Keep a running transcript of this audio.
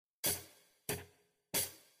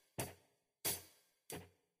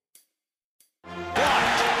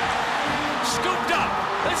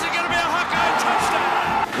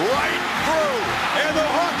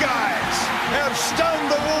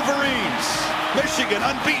Michigan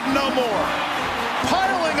unbeaten no more.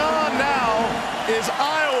 Piling on now is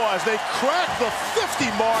Iowa as they crack the 50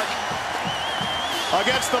 mark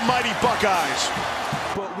against the mighty Buckeyes.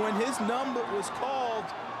 But when his number was called,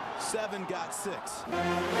 7 got 6.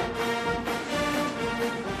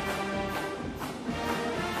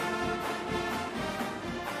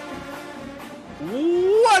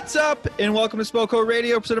 What's up, and welcome to Spellco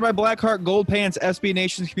Radio, presented by Blackheart Gold Pants, SB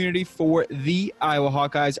Nation's community for the Iowa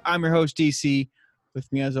Hawkeyes. I'm your host, DC.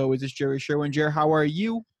 With me, as always, is Jerry Sherwin. Jerry, how are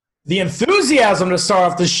you? The enthusiasm to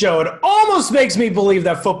start off the show, it almost makes me believe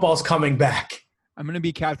that football's coming back. I'm going to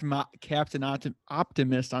be Captain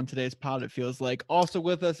Optimist on today's pod, it feels like. Also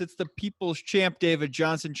with us, it's the People's Champ, David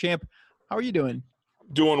Johnson. Champ, how are you doing?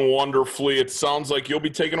 Doing wonderfully. It sounds like you'll be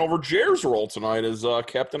taking over Jer's role tonight as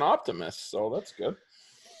Captain Optimist, so that's good.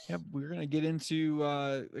 Yep, we're going to get into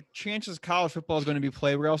the chances college football is going to be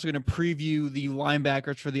played. We're also going to preview the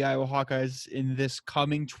linebackers for the Iowa Hawkeyes in this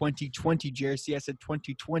coming 2020, Jerry. See, I said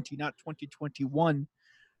 2020, not 2021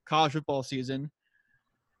 college football season.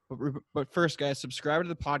 But first, guys, subscribe to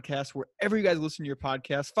the podcast wherever you guys listen to your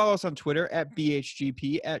podcast. Follow us on Twitter at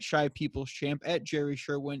BHGP, at Shy People's Champ, at Jerry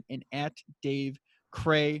Sherwin, and at Dave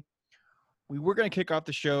Cray. We were going to kick off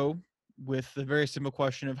the show with the very simple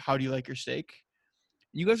question of how do you like your steak?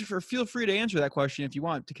 You guys feel free to answer that question if you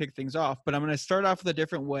want to kick things off, but I'm going to start off with a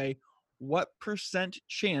different way. What %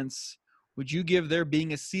 chance would you give there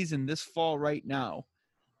being a season this fall right now?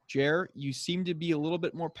 Jer, you seem to be a little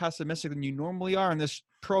bit more pessimistic than you normally are in this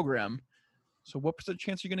program. So what %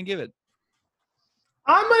 chance are you going to give it?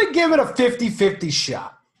 I'm going to give it a 50-50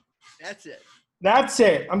 shot. That's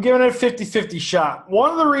it. I'm giving it a 50-50 shot.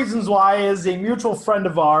 One of the reasons why is a mutual friend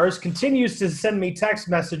of ours continues to send me text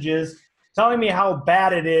messages telling me how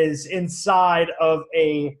bad it is inside of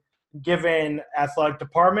a given athletic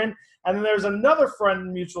department. And then there's another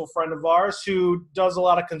mutual friend of ours who does a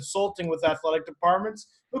lot of consulting with athletic departments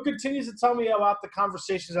who continues to tell me about the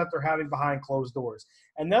conversations that they're having behind closed doors.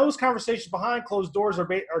 And those conversations behind closed doors are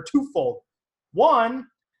twofold. One,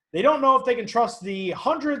 they don't know if they can trust the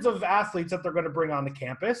hundreds of athletes that they're going to bring onto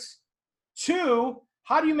campus. Two,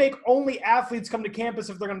 how do you make only athletes come to campus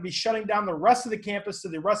if they're going to be shutting down the rest of the campus to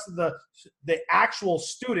the rest of the actual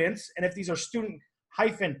students? And if these are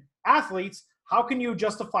student-athletes, how can you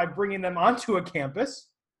justify bringing them onto a campus?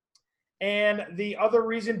 And the other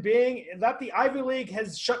reason being that the Ivy League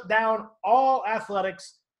has shut down all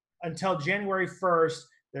athletics until January 1st.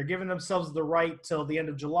 They're giving themselves the right till the end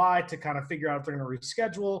of July to kind of figure out if they're going to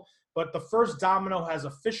reschedule. But the first domino has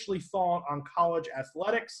officially fallen on college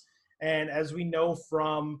athletics. And as we know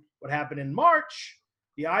from what happened in March,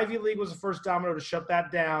 the Ivy League was the first domino to shut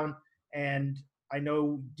that down. And I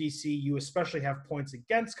know, DC, you especially have points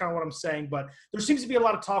against kind of what I'm saying. But there seems to be a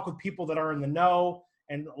lot of talk with people that are in the know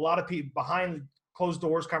and a lot of people behind closed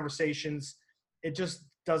doors conversations. It just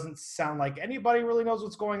doesn't sound like anybody really knows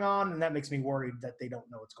what's going on. And that makes me worried that they don't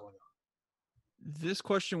know what's going on. This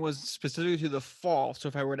question was specifically to the fall. So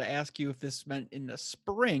if I were to ask you if this meant in the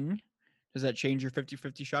spring, does that change your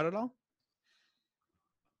 50-50 shot at all?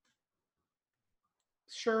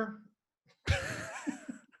 Sure.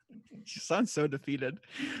 You sound so defeated.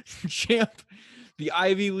 Champ, the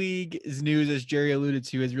Ivy League's news, as Jerry alluded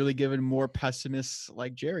to, has really given more pessimists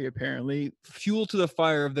like Jerry, apparently, fuel to the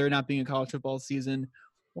fire of there not being a college football season.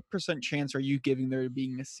 What % chance are you giving there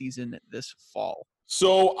being a season this fall?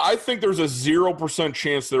 So I think there's a 0%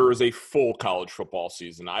 chance there is a full college football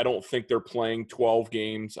season. I don't think they're playing 12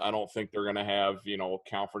 games. I don't think they're going to have,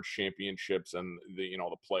 conference championships and the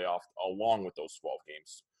playoff along with those 12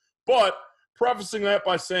 games. But prefacing that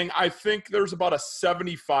by saying I think there's about a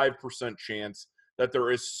 75% chance that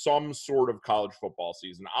there is some sort of college football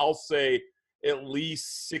season. I'll say at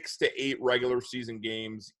least 6 to 8 regular season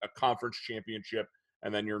games, a conference championship,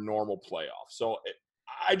 and then your normal playoff. So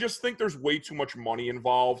I just think there's way too much money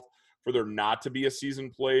involved for there not to be a season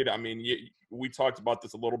played. I mean, we talked about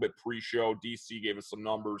this a little bit pre-show. DC gave us some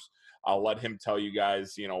numbers. I'll let him tell you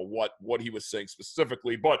guys, what he was saying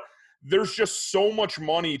specifically. But there's just so much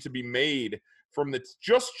money to be made from the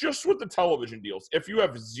just with the television deals. If you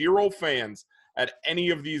have 0 fans at any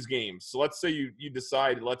of these games, so let's say you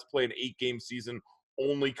decide let's play an 8-game season,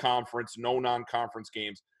 only conference, no non-conference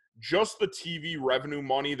games. Just the TV revenue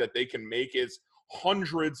money that they can make is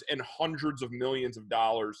hundreds and hundreds of millions of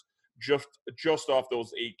dollars just off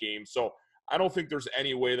those 8 games. So I don't think there's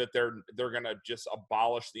any way that they're going to just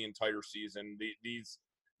abolish the entire season.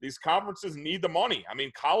 These conferences need the money. I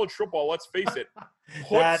mean, college football, let's face it.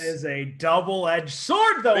 That is a double-edged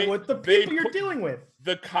sword, though, with the people you're dealing with.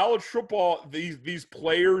 The college football, these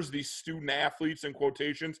players, these student athletes in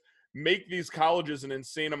quotations, make these colleges an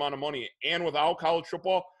insane amount of money. And without college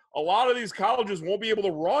football, a lot of these colleges won't be able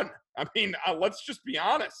to run. I mean, let's just be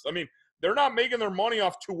honest. I mean, they're not making their money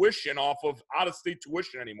off tuition, off of out-of-state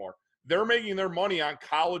tuition anymore. They're making their money on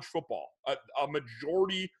college football. A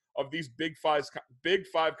majority of these Big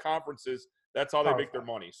Five conferences, that's how they make their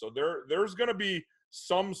money. So there's going to be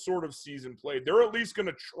some sort of season played. They're at least going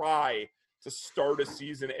to try to start a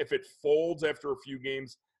season. If it folds after a few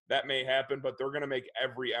games, that may happen, but they're going to make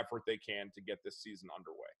every effort they can to get this season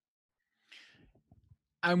underway.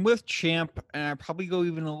 I'm with Champ, and I probably go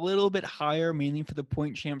even a little bit higher, mainly for the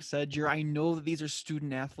point Champ said. I know that these are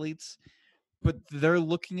student athletes, but they're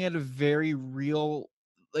looking at a very real,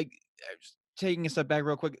 like, taking a step back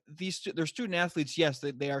real quick. They're student athletes. Yes,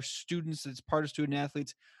 they are students. It's part of student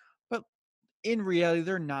athletes, but in reality,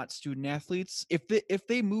 they're not student athletes. If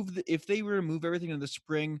they were to move everything in the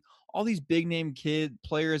spring, all these big name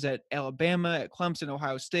players at Alabama, at Clemson,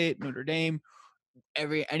 Ohio State, Notre Dame,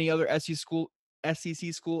 any other SEC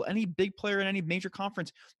school, any big player in any major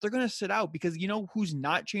conference, they're going to sit out, because you know who's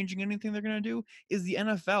not changing anything they're going to do is the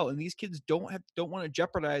NFL, and these kids don't want to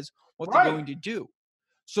jeopardize what they're going to do.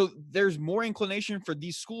 So there's more inclination for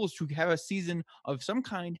these schools to have a season of some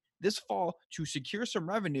kind this fall to secure some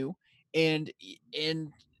revenue, and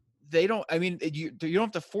they don't. I mean, you don't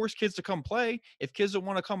have to force kids to come play. If kids don't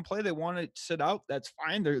want to come play, they want to sit out. That's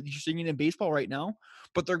fine. You're seeing it in baseball right now,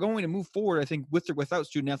 but they're going to move forward, I think, with or without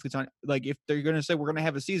student athletes on. Like, if they're going to say we're going to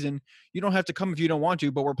have a season, you don't have to come if you don't want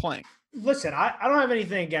to, but we're playing. Listen, I don't have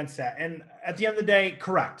anything against that. And at the end of the day,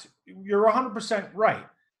 correct. You're 100% right.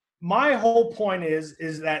 My whole point is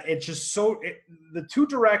that it's just the two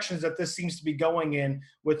directions that this seems to be going in,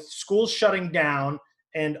 with schools shutting down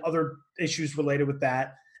and other issues related with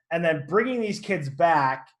that, and then bringing these kids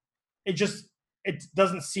back, it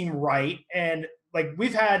doesn't seem right. And like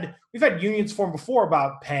we've had unions form before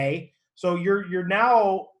about pay. So you're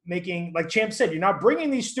now making, like Champ said, you're now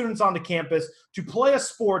bringing these students onto campus to play a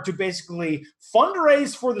sport, to basically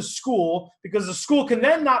fundraise for the school, because the school can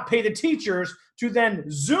then not pay the teachers to then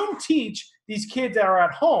Zoom teach these kids that are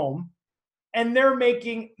at home, and they're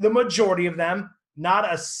making, the majority of them,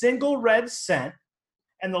 not a single red cent.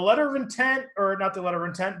 And the letter of intent, or not the letter of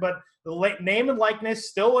intent, but the name and likeness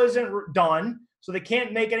still isn't done. So they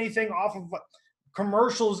can't make anything off of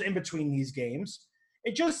commercials in between these games.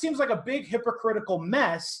 It just seems like a big hypocritical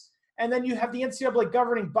mess. And then you have the NCAA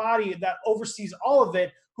governing body that oversees all of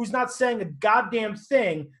it, who's not saying a goddamn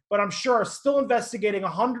thing, but I'm sure are still investigating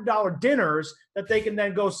 $100 dinners that they can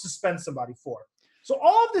then go suspend somebody for. So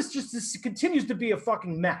all of this just continues to be a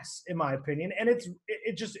fucking mess, in my opinion. And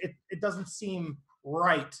it doesn't seem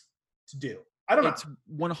right to do. I don't know. It's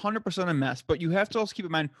 100% a mess, but you have to also keep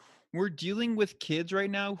in mind, we're dealing with kids right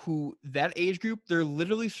now who, that age group, they're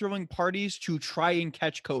literally throwing parties to try and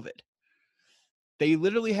catch COVID. They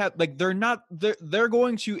literally have, like, they're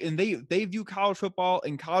going to, and they view college football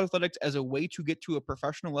and college athletics as a way to get to a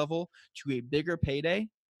professional level, to a bigger payday.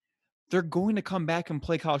 They're going to come back and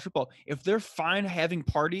play college football. If they're fine having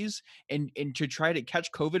parties and to try to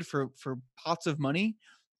catch COVID for pots of money,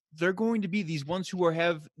 they're going to be these ones who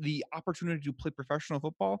have the opportunity to play professional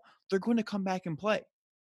football. They're going to come back and play.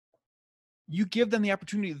 You give them the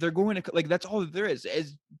opportunity, they're going to, like, that's all that there is.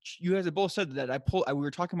 As you guys have both said that, we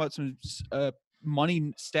were talking about some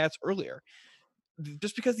money stats earlier.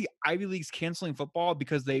 Just because the Ivy League's canceling football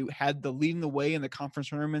because they had the leading the way in the conference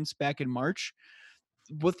tournaments back in March,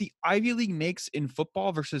 what the Ivy League makes in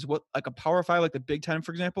football versus what, like, a Power 5, like the Big Ten,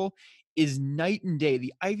 for example, is night and day.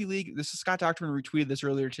 The Ivy League, this is Scott Docterman retweeted this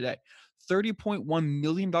earlier today, $30.1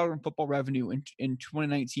 million in football revenue in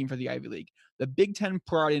 2019 for the Ivy League. The Big Ten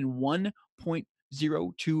brought in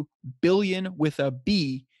 $1.02 billion with a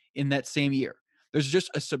B in that same year. There's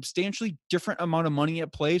just a substantially different amount of money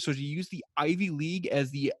at play. So to use the Ivy League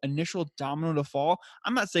as the initial domino to fall,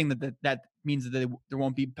 I'm not saying that means that there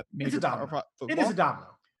won't be major power football. It is a domino.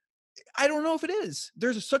 I don't know if it is.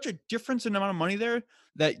 There's such a difference in the amount of money there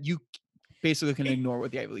that you basically can ignore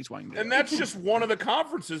what the Ivy League's wanting to do. And that's just one of the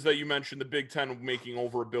conferences that you mentioned, the Big Ten making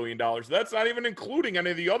over $1 billion. That's not even including any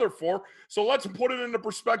of the other four. So let's put it into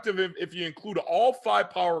perspective. If you include all 5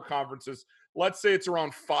 power conferences, let's say it's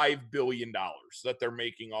around $5 billion that they're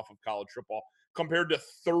making off of college football, compared to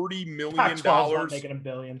 $30 million. Pac-12's making $1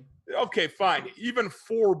 billion. Okay, fine. Even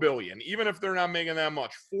 $4 billion, even if they're not making that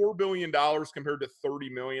much, $4 billion compared to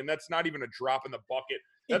 $30 million, that's not even a drop in the bucket.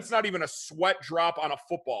 That's not even a sweat drop on a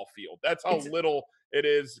football field. That's how little it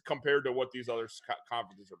is compared to what these other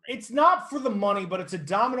conferences are making. It's not for the money, but it's a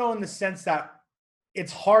domino in the sense that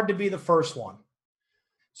it's hard to be the first one.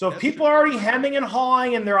 So if people are already hemming and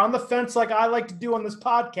hawing and they're on the fence like I like to do on this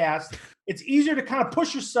podcast, It's easier to kind of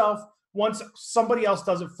push yourself once somebody else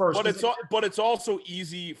does it first. But it's also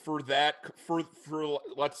easy for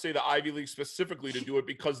let's say the Ivy League specifically to do it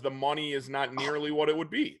because the money is not nearly what it would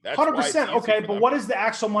be. That's 100%. Okay, but what is the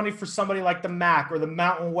actual money for somebody like the MAC or the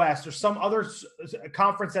Mountain West or some other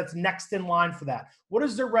conference that's next in line for that? What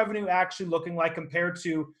is their revenue actually looking like compared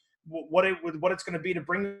to what it's going to be to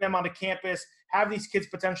bring them onto campus, have these kids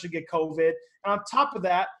potentially get COVID, and on top of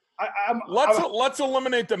that, Let's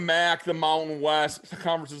eliminate the MAC, the Mountain West,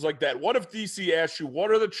 conferences like that. What if DC asked you,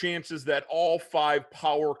 what are the chances that all 5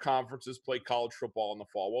 power conferences play college football in the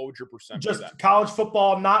fall? What would your percent be? Just college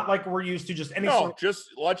football, not like we're used to, just any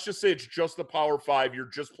let's just say it's just the Power 5. You're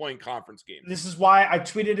just playing conference games. This is why I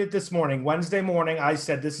tweeted it this morning, Wednesday morning. I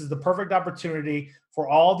said this is the perfect opportunity for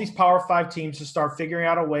all these Power 5 teams to start figuring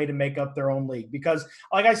out a way to make up their own league. Because,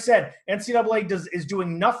 like I said, NCAA is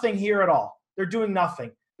doing nothing here at all. They're doing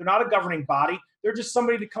nothing. They're not a governing body. They're just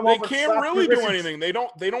somebody to come over. They can't really do anything. They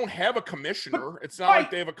don't have a commissioner. It's not like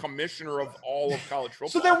they have a commissioner of all of college football.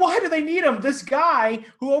 So then why do they need him? This guy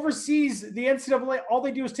who oversees the NCAA, all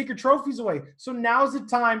they do is take your trophies away. So now's the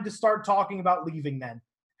time to start talking about leaving then.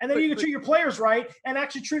 And then you can treat your players right and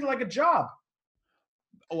actually treat it like a job.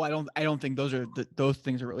 Oh, I don't think those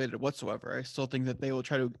things are related whatsoever. I still think that they will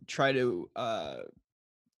try to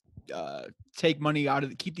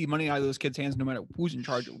keep the money out of those kids' hands no matter who's in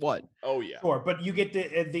charge of what. Oh yeah. Sure, but you get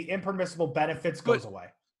the impermissible benefits goes away.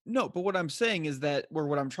 No, but what I'm saying is that, or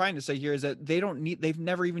what I'm trying to say here is that they've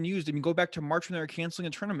never even used, I mean, go back to March when they were canceling the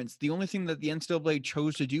tournaments. The only thing that the NCAA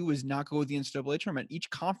chose to do was not go with the NCAA tournament. Each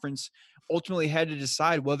conference ultimately had to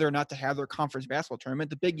decide whether or not to have their conference basketball tournament.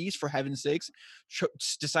 The Big East, for heaven's sakes,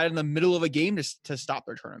 decided in the middle of a game to stop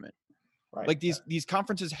their tournament. Right. Like these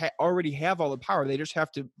conferences already have all the power. They just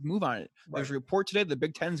have to move on it. Right. There's a report today the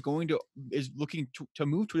Big Ten is looking to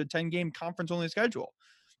move to a 10-game conference-only schedule.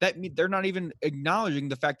 That they're not even acknowledging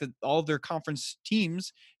the fact that all of their conference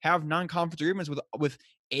teams have non-conference agreements with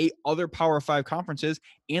 8 other Power 5 conferences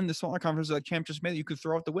and the smaller conferences like Champ just made that you could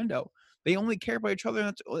throw out the window. They only care about each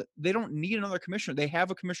other. They don't need another commissioner. They have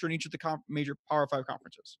a commissioner in each of the major Power 5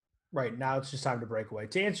 conferences. Right, now it's just time to break away.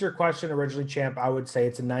 To answer your question originally, Champ, I would say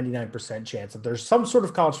it's a 99% chance that there's some sort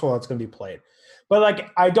of college football that's going to be played. But like,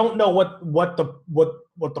 I don't know what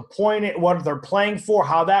the point is, what they're playing for,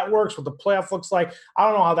 how that works, what the playoff looks like. I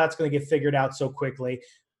don't know how that's going to get figured out so quickly.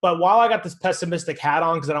 But while I got this pessimistic hat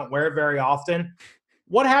on because I don't wear it very often,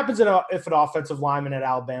 what happens if an offensive lineman at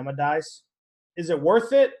Alabama dies? Is it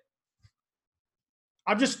worth it?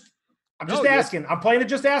 I'm just asking. I'm playing a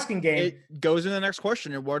just asking game. It goes in the next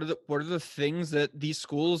question. And what are the things that these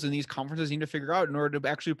schools and these conferences need to figure out in order to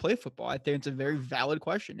actually play football? I think it's a very valid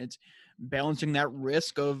question. It's balancing that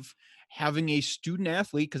risk of having a student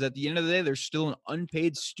athlete, because at the end of the day, there's still an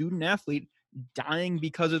unpaid student athlete dying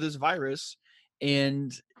because of this virus,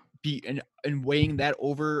 and weighing that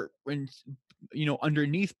over when,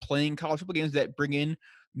 underneath playing college football games that bring in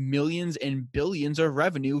millions and billions of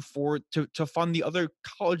revenue to fund the other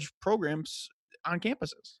college programs on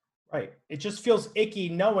campuses. Right. It just feels icky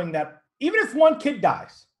knowing that even if one kid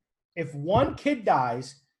dies,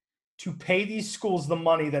 to pay these schools the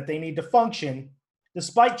money that they need to function,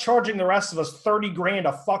 despite charging the rest of us $30,000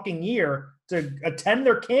 a fucking year to attend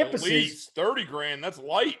their campuses. At least $30,000. That's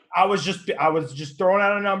light. I was just throwing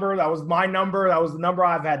out a number. That was my number. That was the number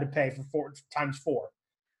I've had to pay for 4 times 4.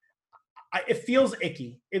 It feels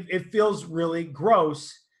icky. It feels really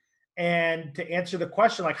gross. And to answer the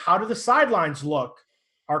question, like, how do the sidelines look?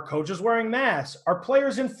 Are coaches wearing masks? Are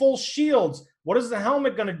players in full shields? What is the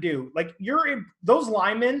helmet going to do? Like, those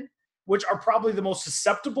linemen, which are probably the most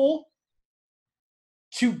susceptible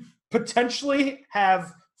to potentially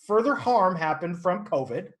have further harm happen from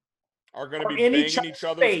COVID, are going to be banging each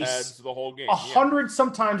other's heads the whole game. 100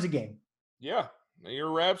 sometimes a game. Yeah,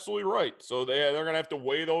 you're absolutely right. So they're going to have to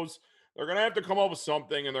weigh those. They're going to have to come up with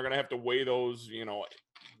something, and they're going to have to weigh those,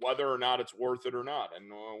 whether or not it's worth it or not.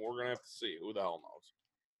 And we're going to have to see. Who the hell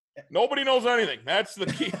knows? Nobody knows anything. That's the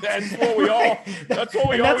key. That's what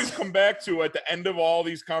we always come back to at the end of all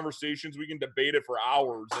these conversations. We can debate it for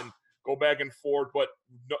hours and go back and forth, but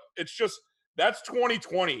it's just, that's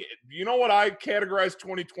 2020. You know what I categorize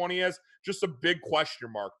 2020 as? Just a big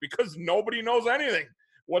question mark, because nobody knows anything.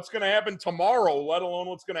 What's going to happen tomorrow, let alone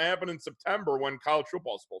what's going to happen in September when college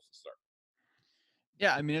football is supposed to start.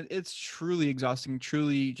 Yeah, I mean, it's truly exhausting.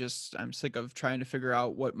 Truly, just I'm sick of trying to figure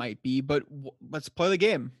out what might be. But let's play the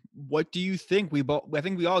game. What do you think? I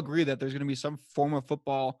think we all agree that there's going to be some form of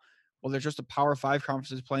football. Well, there's just a Power 5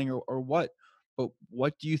 conferences playing or what. But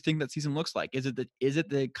what do you think that season looks like? Is it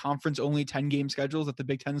the conference only 10-game schedules that the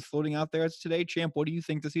Big Ten is floating out there as today, Champ? What do you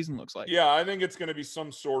think the season looks like? Yeah, I think it's going to be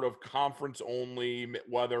some sort of conference only,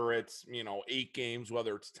 whether it's 8 games,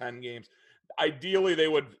 whether it's 10 games. Ideally, they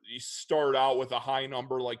would start out with a high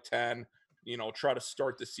number like 10. Try to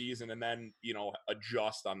start the season and then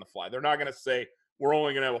adjust on the fly. They're not going to say we're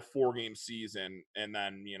only going to have a 4-game season and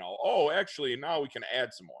then actually now we can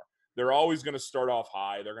add some more. They're always going to start off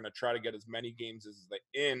high. They're going to try to get as many games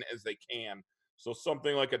as they can. So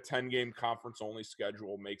something like a 10-game conference-only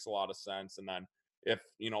schedule makes a lot of sense. And then if,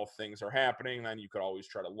 things are happening, then you could always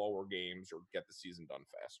try to lower games or get the season done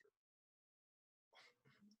faster.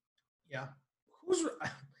 Yeah.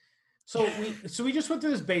 So we just went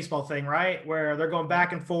through this baseball thing, right? Where they're going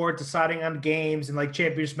back and forth, deciding on games. And like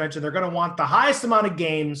Champ just mentioned, they're going to want the highest amount of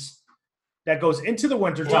games that goes into the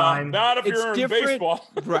wintertime. Well, not if you're in baseball.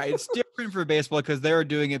 Right. It's different for baseball because they're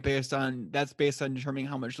doing it based on determining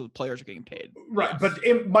how much the players are getting paid. Right. Yes.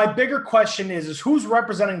 But my bigger question is who's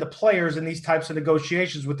representing the players in these types of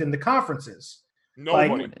negotiations within the conferences?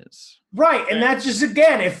 Nobody is. Right. And that's just,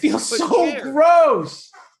 again, it feels so gross.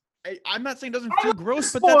 I'm not saying it doesn't feel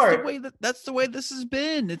gross, but that's the way this has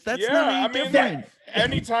been. Different.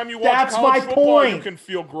 Anytime you watch college football, you can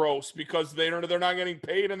feel gross because they're not getting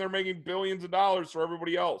paid and they're making billions of dollars for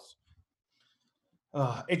everybody else.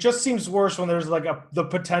 It just seems worse when there's like the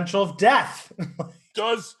potential of death.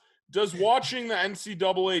 Does watching the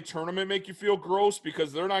NCAA tournament make you feel gross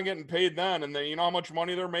because they're not getting paid then, and then how much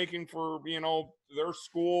money they're making for their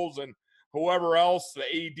schools and whoever else? The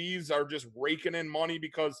ADs are just raking in money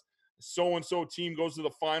because so-and-so team goes to the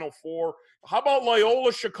Final Four. How about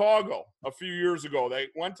Loyola Chicago a few years ago? They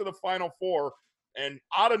went to the Final Four and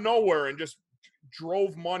out of nowhere and just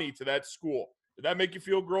drove money to that school. Did that make you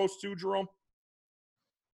feel gross too, Jerome?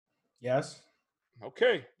 Yes.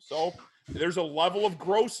 Okay, so there's a level of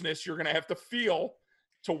grossness you're going to have to feel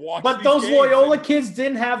to watch. But those Loyola kids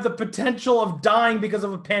didn't have the potential of dying because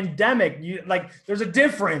of a pandemic. There's a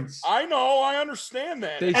difference. I know. I understand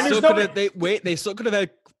that. They still could have had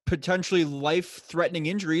potentially life-threatening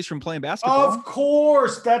injuries from playing basketball. Of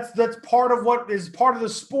course, that's part of what is part of the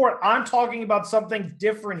sport. I'm talking about something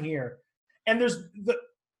different here, and there's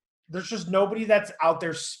just nobody that's out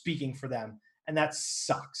there speaking for them, and that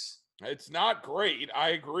sucks. It's not great. I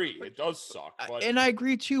agree. It does suck. And I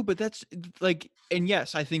agree too, but that's and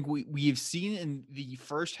yes, I think we've seen in the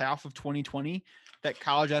first half of 2020 that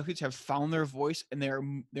college athletes have found their voice, and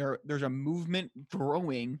there's a movement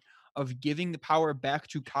growing of giving the power back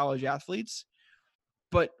to college athletes,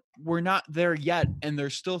 but we're not there yet. And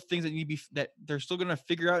there's still things that they're still going to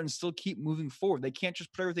figure out and still keep moving forward. They can't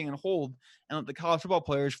just put everything on hold and let the college football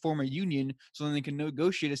players form a union so then they can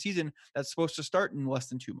negotiate a season that's supposed to start in less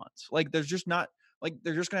than 2 months. They're just going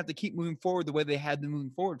to have to keep moving forward the way they had been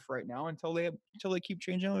moving forward for right now until they keep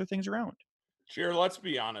changing other things around. Cheer, let's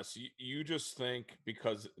be honest. You just think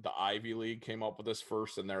because the Ivy League came up with this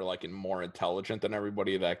first and they're more intelligent than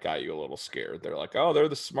everybody, that got you a little scared. They're like, oh, they're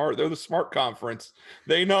the smart conference.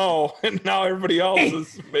 They know, and now everybody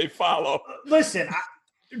else may follow. Listen,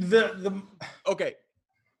 okay.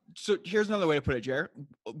 So here's another way to put it, Jared.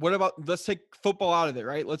 What about, let's take football out of it,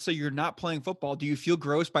 right? Let's say you're not playing football. Do you feel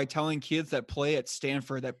gross by telling kids that play at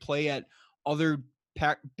Stanford, that play at other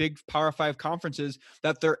big Power 5 conferences,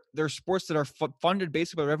 that they're sports that are funded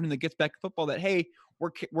basically by revenue that gets back to football, that, hey,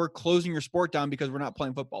 we're closing your sport down because we're not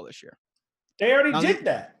playing football this year? They already did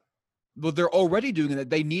that. Well, they're already doing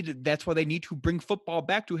that. That's why they need to bring football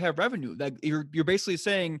back to have revenue. You're basically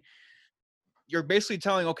saying, you're basically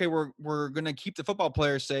telling, okay, we're going to keep the football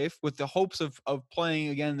players safe with the hopes of playing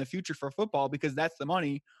again in the future for football because that's the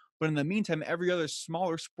money. But in the meantime, every other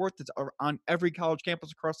smaller sport that's on every college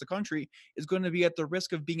campus across the country is going to be at the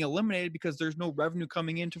risk of being eliminated because there's no revenue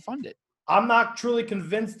coming in to fund it. I'm not truly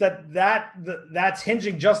convinced that's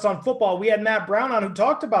hinging just on football. We had Matt Brown on who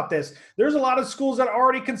talked about this. There's a lot of schools that are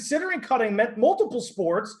already considering cutting multiple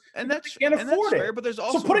sports, and they can't afford it. But there's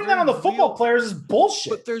also so putting that on the football players is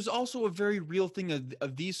bullshit. But there's also a very real thing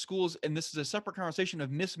of these schools, and this is a separate conversation,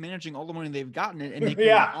 of mismanaging all the money they've gotten and making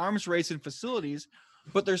an arms race in facilities.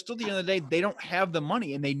 But they're still, at the end of the day, they don't have the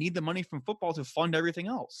money, and they need the money from football to fund everything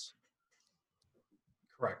else.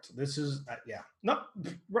 Correct. This is, No.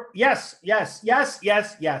 Yes.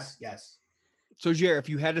 So, Jer, if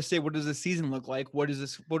you had to say, what does the season look like? What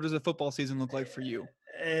does the football season look like for you?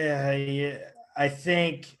 I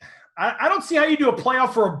think I don't see how you do a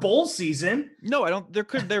playoff for a bowl season. No, I don't.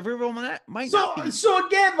 There very well might not be. So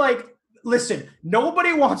again, listen,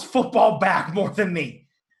 nobody wants football back more than me.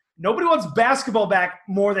 Nobody wants basketball back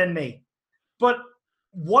more than me. But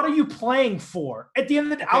what are you playing for? At the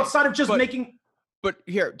end of the day, outside of just making But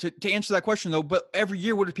here, to answer that question, though, but every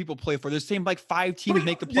year, what do people play for? The same, like, 5 teams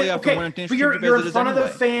make the playoff. Okay, and but you're in front of the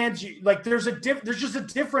fans. There's just a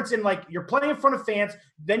difference in, like, you're playing in front of fans.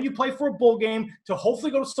 Then you play for a bowl game to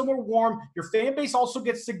hopefully go somewhere warm. Your fan base also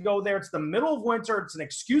gets to go there. It's the middle of winter. It's an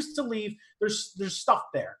excuse to leave. There's stuff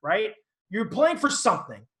there, right? You're playing for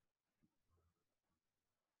something.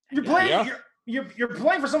 You're playing. Yeah. You're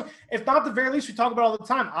playing for something. If not, at the very least, we talk about all the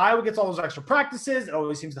time. Iowa gets all those extra practices. It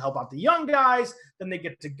always seems to help out the young guys. Then they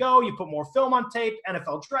get to go. You put more film on tape,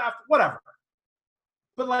 NFL draft, whatever.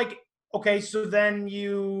 But, like, okay, so then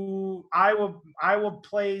Iowa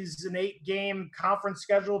plays an 8-game conference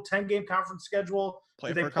schedule, 10-game conference schedule.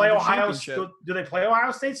 Do they play Ohio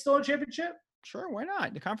State still in championship? Sure, why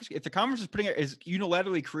not? If the conference is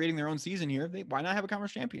unilaterally creating their own season here, why not have a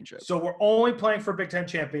conference championship? So we're only playing for a Big Ten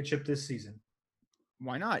championship this season.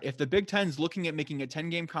 Why not? If the Big Ten's looking at making a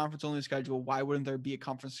 10-game conference-only schedule, why wouldn't there be a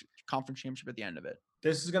conference championship at the end of it?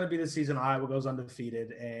 This is going to be the season Iowa goes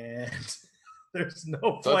undefeated, and there's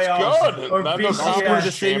no playoffs. That's good. It's also going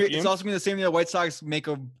to be the same thing that White Sox make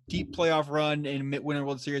a deep playoff run and win a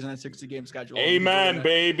World Series on a 60-game schedule. Amen,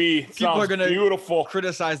 baby. People are going to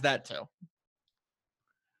criticize that too.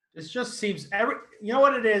 It just seems you know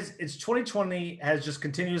what it is? It's 2020 has just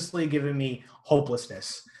continuously given me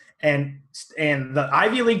hopelessness. And the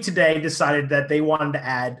Ivy League today decided that they wanted to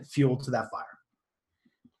add fuel to that fire.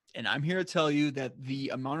 And I'm here to tell you that the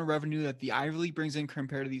amount of revenue that the Ivy League brings in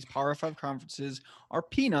compared to these Power 5 conferences are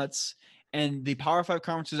peanuts. And the Power 5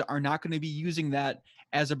 conferences are not going to be using that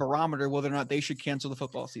as a barometer whether or not they should cancel the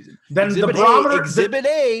football season. Then Exhibit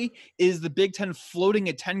A is the Big Ten floating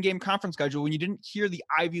a 10-game conference schedule when you didn't hear the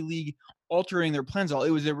Ivy League altering their plans. All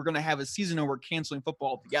it was they were going to have a season where we're canceling football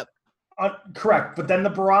altogether. Correct. But then the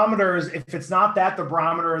barometer is, if it's not that, the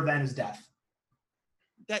barometer then is death.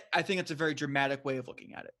 I think it's a very dramatic way of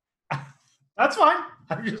looking at it. That's fine.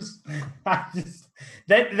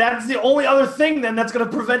 That's the only other thing then that's going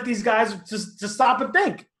to prevent these guys to stop and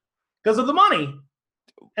think because of the money.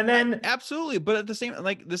 And then absolutely, but at the same,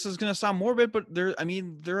 like, this is going to sound morbid, but there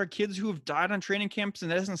are kids who have died on training camps,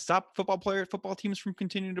 and that doesn't stop football teams from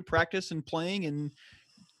continuing to practice and playing and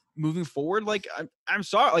moving forward. Like, I'm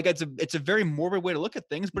sorry, like, it's a very morbid way to look at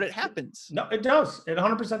things, but it happens. No, it does. It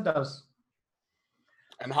 100% does.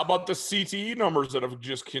 And how about the CTE numbers that have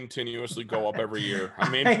just continuously go up every year? I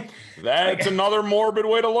mean, that's another morbid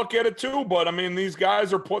way to look at it too. But I mean, these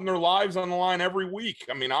guys are putting their lives on the line every week.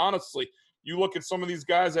 I mean, honestly, you look at some of these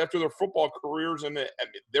guys after their football careers, and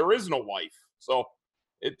there is no life. So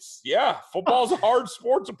football's a hard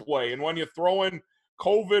sport to play. And when you throw in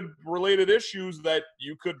COVID-related issues that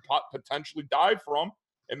you could potentially die from,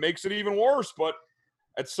 it makes it even worse. But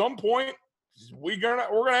at some point, we're gonna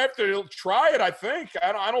have to try it. I think.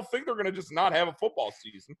 I don't think they're gonna just not have a football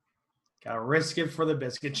season. Gotta risk it for the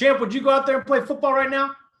biscuit. Champ, would you go out there and play football right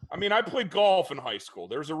now? I mean, I played golf in high school.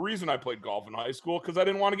 There's a reason I played golf in high school, because I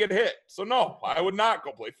didn't want to get hit. So no, I would not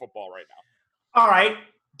go play football right now. All right,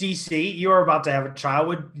 DC, you are about to have a child.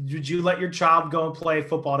 Would you let your child go and play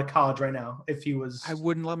football to college right now if he was? I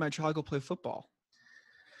wouldn't let my child go play football.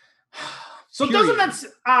 So doesn't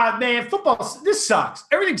that man, football, this sucks.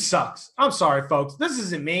 Everything sucks. I'm sorry, folks. This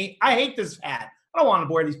isn't me. I hate this hat. I don't want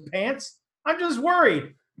to wear these pants. I'm just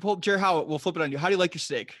worried. Well, Jared, we'll flip it on you. How do you like your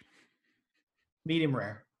steak? Medium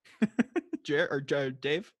rare. Jared or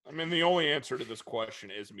Dave? I mean, the only answer to this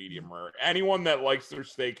question is medium rare. Anyone that likes their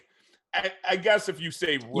steak, I guess if you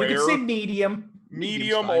say rare. You can say medium.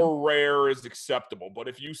 Medium or rare is acceptable. But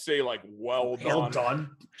if you say, like, well done,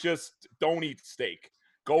 just don't eat steak.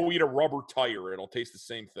 Go eat a rubber tire. It'll taste the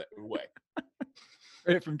same way.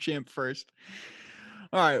 Right from Champ first.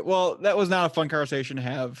 All right. Well, that was not a fun conversation to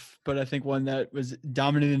have, but I think one that was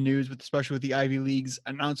dominating the news, especially with the Ivy League's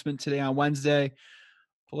announcement today on Wednesday.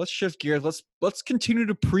 But let's shift gears. Let's continue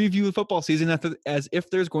to preview the football season as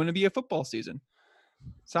if there's going to be a football season.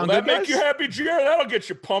 Will that make you happy, Jared? That'll get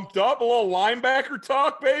you pumped up. A little linebacker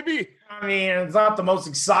talk, baby. I mean, it's not the most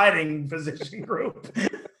exciting position group.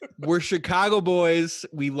 We're Chicago boys.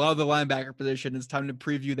 We love the linebacker position. It's time to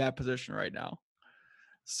preview that position right now.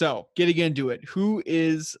 So, getting into it, who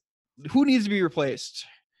needs to be replaced?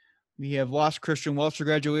 We have lost Christian Welch to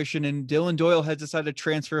graduation, and Dylan Doyle has decided to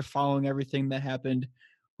transfer following everything that happened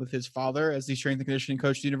with his father as the strength and conditioning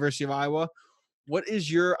coach at the University of Iowa. What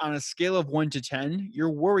is on a scale of 1 to 10, your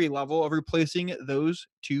worry level of replacing those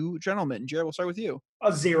two gentlemen? Jared, we'll start with you.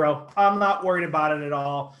 A 0. I'm not worried about it at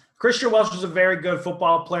all. Christian Welch is a very good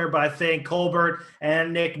football player, but I think Colbert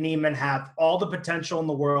and Nick Niemann have all the potential in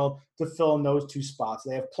the world to fill in those two spots.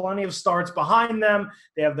 They have plenty of starts behind them.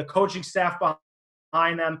 They have the coaching staff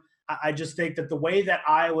behind them. I just think that the way that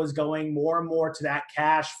Iowa's going more and more to that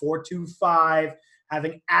cash 4-2-5,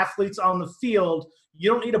 having athletes on the field,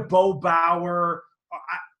 you don't need a Bo Bauer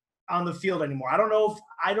on the field anymore.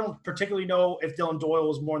 I don't particularly know if Dylan Doyle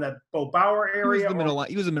was more in that Bo Bauer area.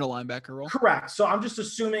 He was a middle linebacker role. Correct. So I'm just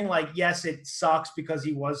assuming, like, yes, it sucks because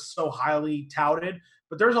he was so highly touted,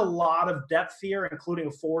 but there's a lot of depth here, including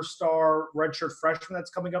a 4-star redshirt freshman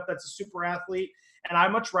that's coming up that's a super athlete. And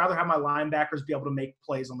I'd much rather have my linebackers be able to make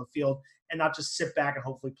plays on the field and not just sit back and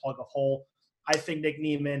hopefully plug a hole. I think Nick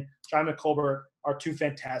Niemann, Jaimin Colbert are two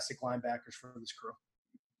fantastic linebackers for this crew.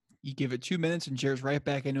 You give it 2 minutes and Jared's right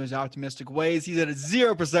back into his optimistic ways. He's at a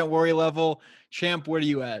 0% worry level. Champ, where are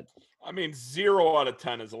you at? I mean, 0 out of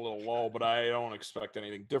 10 is a little low, but I don't expect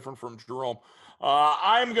anything different from Jerome.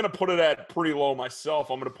 I'm going to put it at pretty low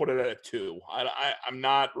myself. I'm going to put it at a 2. I'm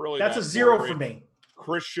not really. That's a 0 for me.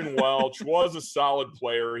 Christian Welch was a solid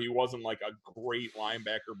player. He wasn't like a great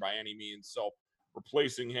linebacker by any means. So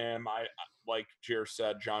replacing him, I like Jared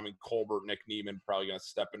said, Jaimin Colbert, Nick Niemann probably going to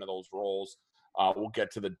step into those roles. We'll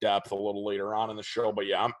get to the depth a little later on in the show, but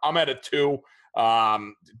yeah, I'm at a 2.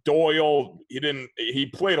 Doyle, he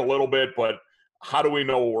played a little bit, but how do we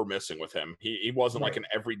know what we're missing with him? He wasn't like an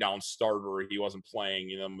every down starter. He wasn't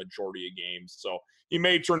playing majority of games. So he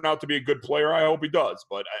may turn out to be a good player. I hope he does,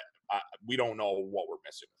 but we don't know what we're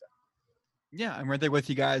missing with him. Yeah, I'm right there with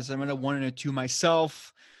you guys. I'm at a 1 and a 2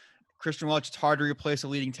 myself. Christian Welch, it's hard to replace a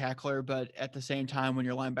leading tackler, but at the same time, when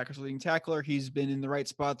your linebacker's a leading tackler, he's been in the right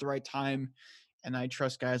spot at the right time. And I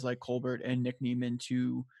trust guys like Colbert and Nick Niemann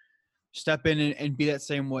to step in and be that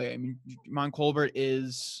same way. I mean, Jaimin Colbert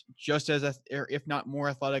is just as, if not more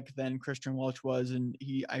athletic than Christian Welch was. And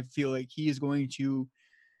I feel like he is going to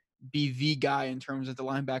be the guy in terms of the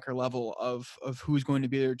linebacker level of who's going to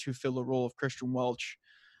be there to fill the role of Christian Welch.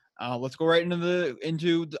 Let's go right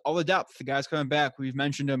into all the depth. The guys coming back. We've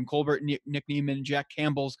mentioned him. Colbert, Nick Niemann, Jack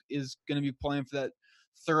Campbell is going to be playing for that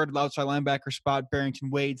third outside linebacker spot. Barrington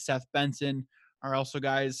Wade, Seth Benson are also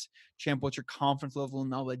guys. Champ, what's your confidence level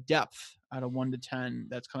and all the depth out of 1 to 10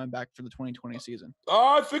 that's coming back for the 2020 season?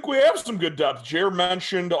 I think we have some good depth. Jared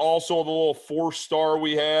mentioned also the little 4-star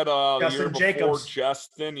we had the year before, Jacobs.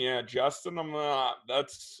 Justin. Yeah, Justin. I'm a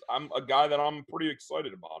guy that I'm pretty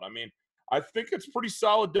excited about. I mean, I think it's pretty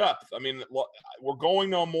solid depth. I mean, we're going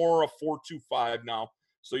to more a 4-2-5 now,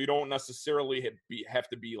 so you don't necessarily have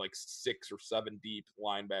to be like 6 or 7 deep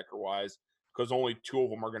linebacker wise, because only 2 of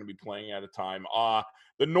them are going to be playing at a time.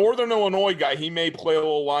 The Northern Illinois guy, he may play a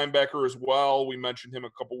little linebacker as well. We mentioned him a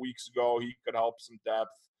couple weeks ago. He could help some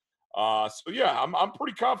depth. So yeah, I'm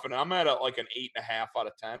pretty confident. I'm at an 8.5 out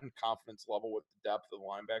of 10 confidence level with the depth of the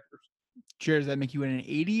linebackers. Jared, does that make you an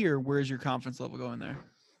 80, or where's your confidence level going there?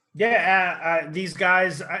 Yeah, these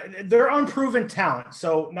guys, they're unproven talent.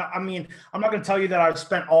 So, I'm not going to tell you that I've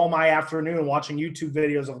spent all my afternoon watching YouTube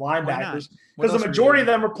videos of linebackers, because the majority of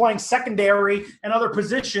them are playing secondary and other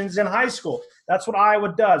positions in high school. That's what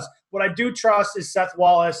Iowa does. What I do trust is Seth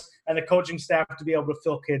Wallace and the coaching staff to be able to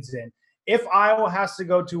fill kids in. If Iowa has to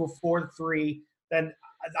go to a 4-3, then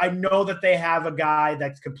I know that they have a guy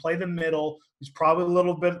that can play the middle, who's probably a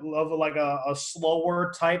little bit of like a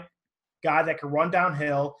slower type guy that can run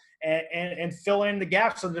downhill and fill in the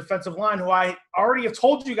gaps of the defensive line, who I already have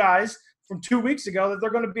told you guys from 2 weeks ago that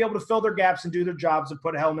they're going to be able to fill their gaps and do their jobs and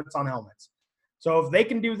put helmets on helmets. So if they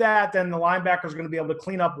can do that, then the linebackers are going to be able to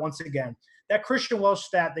clean up once again. That Christian Welch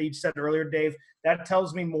stat that you said earlier, Dave, that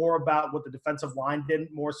tells me more about what the defensive line did,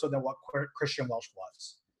 more so than what Christian Welch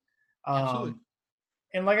was. Absolutely.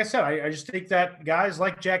 And like I said, I just think that guys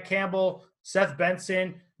like Jack Campbell, Seth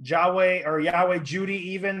Benson, Yahweh Judy,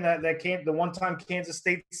 even that came the one-time Kansas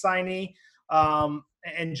State signee,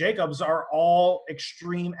 and Jacobs are all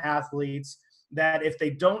extreme athletes that if they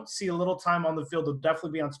don't see a little time on the field, they'll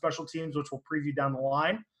definitely be on special teams, which we'll preview down the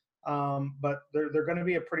line. But they're going to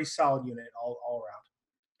be a pretty solid unit all around.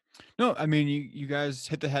 No, I mean, you guys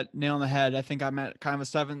hit the nail on the head. I think I'm at kind of a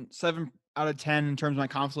 7 out of 10 in terms of my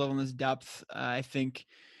confidence level in this depth. I think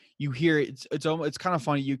you hear it's kind of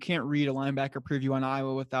funny. You can't read a linebacker preview on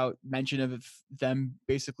Iowa without mention of them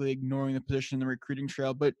basically ignoring the position in the recruiting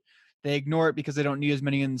trail, but they ignore it because they don't need as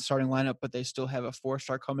many in the starting lineup, but they still have a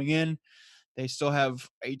 4-star coming in. They still have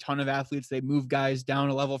a ton of athletes. They move guys down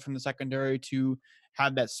a level from the secondary to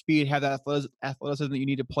have that speed, have that athleticism that you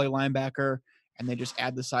need to play linebacker, and they just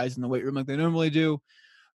add the size in the weight room like they normally do.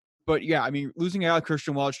 But yeah, I mean, losing out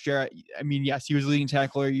Christian Welch, Jared, I mean, yes, he was leading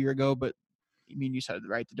tackler a year ago, but I mean, you said it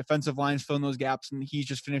right. The defensive line's filling those gaps, and he's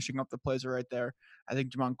just finishing up the plays right there. I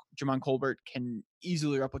think Jaimin Colbert can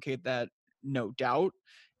easily replicate that, no doubt.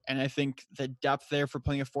 And I think the depth there for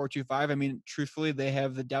playing a 4-2-5, I mean, truthfully, they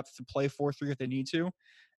have the depth to play 4-3 if they need to.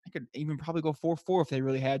 I could even probably go 4-4 if they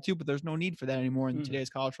really had to, but there's no need for that anymore in today's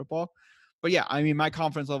college football. But yeah, I mean, my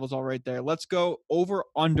confidence level is all right there. Let's go over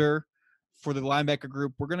under for the linebacker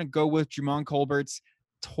group. We're going to go with Jamon Colbert's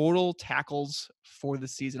total tackles for the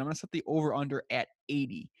season. I'm going to set the over under at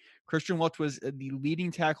 80. Christian Welch was the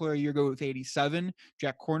leading tackler a year ago with 87.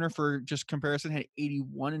 Jack Corner, for just comparison, had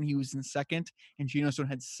 81, and he was in second. And Geno Stone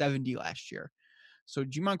had 70 last year. So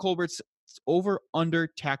Jamon Colbert's over-under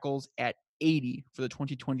tackles at 80 for the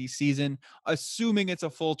 2020 season, assuming it's a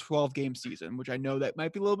full 12-game season, which I know that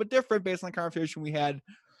might be a little bit different based on the conversation we had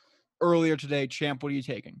earlier today. Champ, what are you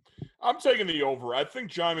taking? I'm taking the over. I think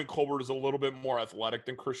Jamon Colbert is a little bit more athletic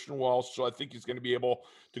than Christian Welch, so I think he's going to be able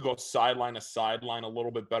to go sideline to sideline a little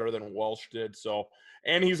bit better than Welch did. So,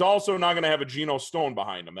 and he's also not going to have a Geno Stone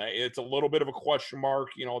behind him. It's a little bit of a question mark,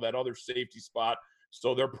 that other safety spot.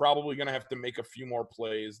 So they're probably going to have to make a few more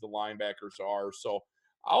plays. The linebackers are. So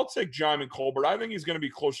I'll take Jamon Colbert. I think he's going to be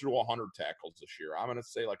closer to 100 tackles this year. I'm going to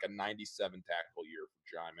say like a 97 tackle year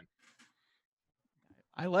for Jamon.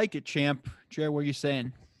 I like it, Champ. Jared, what are you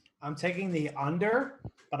saying? I'm taking the under,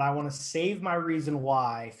 but I want to save my reason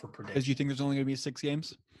why for prediction. Because you think there's only going to be 6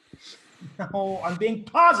 games? No, I'm being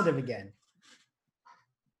positive again.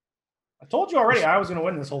 I told you already I was going to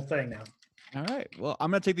win this whole thing now. All right. Well,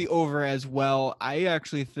 I'm going to take the over as well. I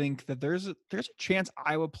actually think that there's a chance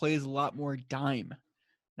Iowa plays a lot more dime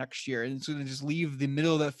next year. And it's going to just leave the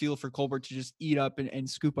middle of that field for Colbert to just eat up and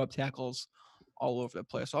scoop up tackles all over the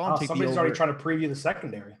place. So I'll take somebody's the over. Already trying to preview the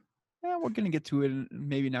secondary. Yeah, we're going to get to it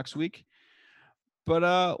maybe next week.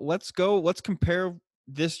 But let's go. Let's compare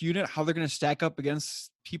this unit, how they're going to stack up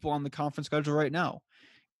against people on the conference schedule right now.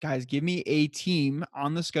 Guys, give me a team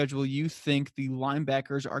on the schedule you think the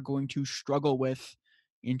linebackers are going to struggle with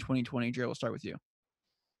in 2020. Jared, we'll start with you.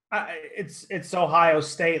 It's Ohio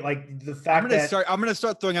State. Like the fact I'm going to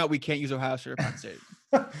start throwing out we can't use Ohio State or Penn State.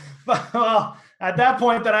 But, well, at that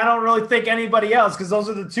point, then I don't really think anybody else, because those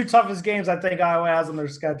are the 2 toughest games I think Iowa has on their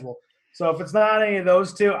schedule. So if it's not any of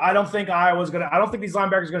those 2, I don't think I don't think these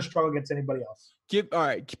linebackers are going to struggle against anybody else. All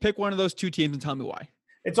right, pick one of those 2 teams and tell me why.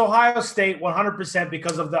 It's Ohio State 100%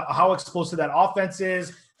 because of how explosive that offense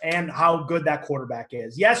is and how good that quarterback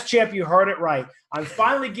is. Yes, Champ, you heard it right. I'm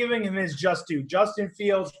finally giving him his just due. Justin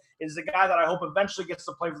Fields is the guy that I hope eventually gets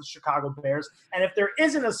to play for the Chicago Bears. And if there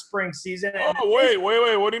isn't a spring season – wait.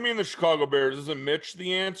 What do you mean the Chicago Bears? Isn't Mitch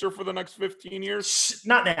the answer for the next 15 years?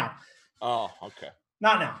 Not now. Oh, okay.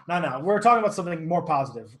 Not now. We're talking about something more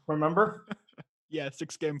positive, remember? Yeah,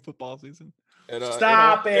 6-game football season.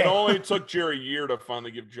 Stop it. It only took Jerry a year to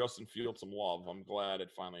finally give Justin Fields some love. I'm glad it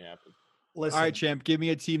finally happened. Listen. All right, Champ, give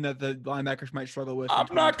me a team that the linebackers might struggle with. I'm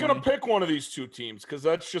not going to pick one of these 2 teams because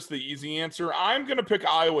that's just the easy answer. I'm going to pick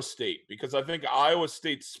Iowa State because I think Iowa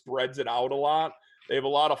State spreads it out a lot. They have a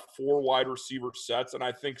lot of 4 wide receiver sets, and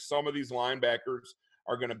I think some of these linebackers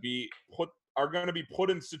are going to be put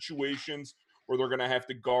in situations where they're going to have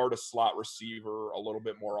to guard a slot receiver a little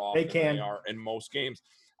bit more often than they are in most games.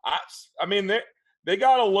 I mean, they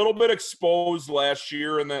got a little bit exposed last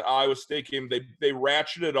year in the Iowa State game. They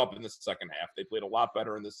ratcheted up in the second half. They played a lot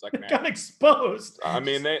better in the second half. Got exposed. I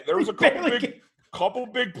mean, there was a couple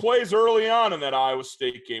big plays early on in that Iowa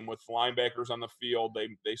State game with linebackers on the field.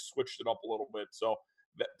 They switched it up a little bit. So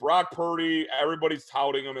Brock Purdy, everybody's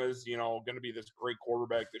touting him as going to be this great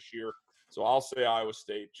quarterback this year. So I'll say Iowa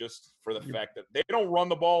State just for the fact that they don't run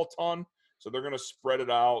the ball a ton. So they're going to spread it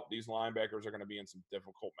out. These linebackers are going to be in some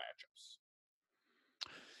difficult matchups.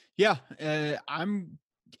 Yeah,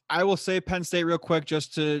 I will say Penn State real quick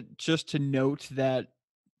just to note that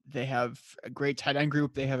they have a great tight end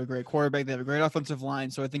group. They have a great quarterback. They have a great offensive line.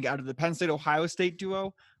 So I think out of the Penn State-Ohio State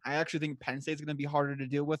duo, I actually think Penn State's going to be harder to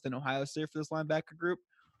deal with than Ohio State for this linebacker group.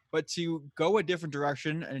 But to go a different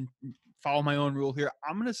direction and follow my own rule here,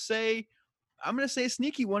 I'm going to say a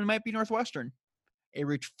sneaky one might be Northwestern. A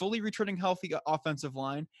fully returning healthy offensive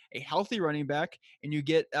line, a healthy running back, and you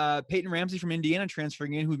get Peyton Ramsey from Indiana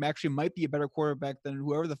transferring in, who actually might be a better quarterback than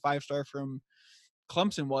whoever the 5-star from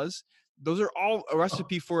Clemson was. Those are all a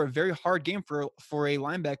recipe for a very hard game for a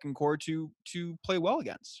linebacking core to play well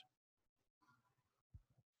against.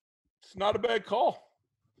 It's not a bad call.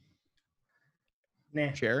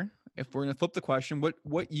 Nah. Chair, if we're going to flip the question,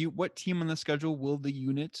 what team on the schedule will the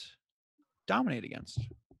unit dominate against?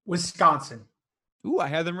 Wisconsin. Ooh, I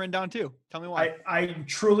have them written down too. Tell me why. I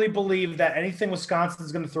truly believe that anything Wisconsin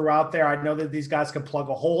is going to throw out there, I know that these guys can plug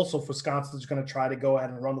a hole. So if Wisconsin is going to try to go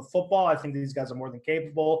ahead and run the football, I think these guys are more than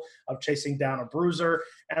capable of chasing down a bruiser.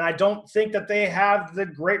 And I don't think that they have the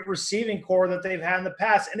great receiving core that they've had in the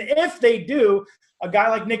past. And if they do, a guy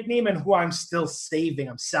like Nick Niemann, who I'm still salvating,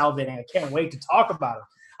 I can't wait to talk about him.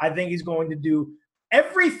 I think he's going to do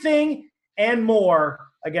everything and more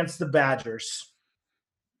against the Badgers.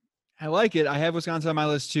 I like it. I have Wisconsin on my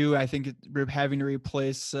list too. I think we're having to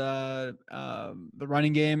replace the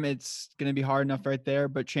running game. It's going to be hard enough right there.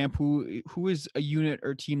 But Champ, who is a unit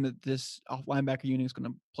or team that this linebacker unit is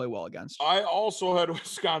going to play well against? I also had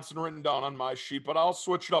Wisconsin written down on my sheet, but I'll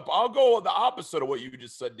switch it up. I'll go the opposite of what you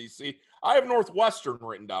just said, DC. I have Northwestern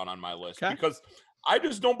written down on my list because I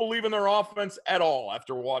just don't believe in their offense at all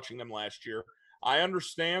after watching them last year. I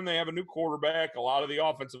understand they have a new quarterback. A lot of the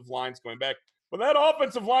offensive line's coming back. But that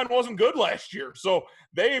offensive line wasn't good last year. So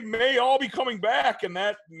they may all be coming back, and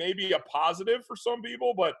that may be a positive for some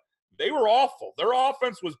people, but they were awful. Their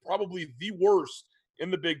offense was probably the worst in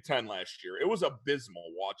the Big Ten last year. It was abysmal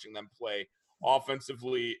watching them play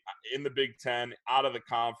offensively in the Big Ten, out of the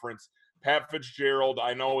conference. Pat Fitzgerald,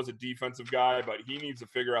 I know, is a defensive guy, but he needs to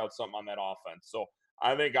figure out something on that offense. So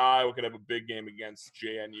I think Iowa could have a big game against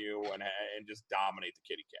JNU and just dominate the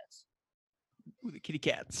Kitty Cats. Ooh, the Kitty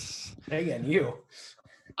Cats. Again, you.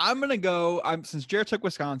 I'm going to go, since Jared took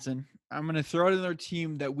Wisconsin, I'm going to throw out another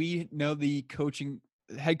team that we know the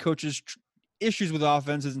head coach's issues with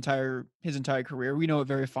offense his entire career. We know it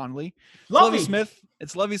very fondly. Lovie Smith.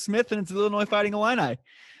 It's Lovie Smith, and it's the Illinois Fighting Illini.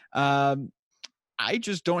 I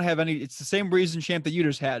just don't have any. It's the same reason, Champ, that you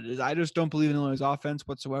just had. Is I just don't believe in Illinois' offense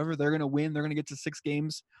whatsoever. They're going to win. They're going to get to 6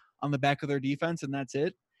 games on the back of their defense, and that's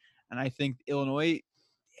it. And I think Illinois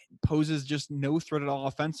poses just no threat at all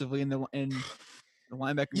offensively in the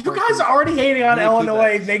linebacker. You guys are already hating on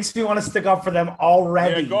Illinois. It makes me want to stick up for them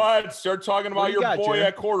already. Yeah, go ahead. Start talking about your boy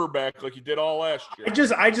at quarterback like you did all last year.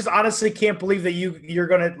 I just honestly can't believe that you're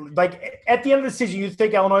going to, like, at the end of the season, you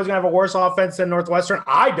think Illinois is going to have a worse offense than Northwestern?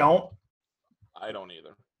 I don't. I don't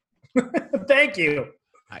either. Thank you.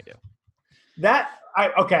 I do.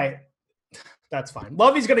 Okay. That's fine.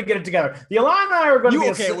 Lovey's going to get it together. The Illini are going to be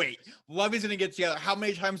okay. Wait, Lovey's going to get together. How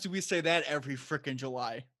many times do we say that every freaking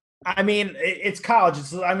July? I mean, it's college.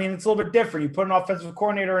 It's a little bit different. You put an offensive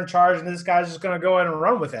coordinator in charge, and this guy's just going to go in and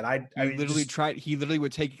run with it. He literally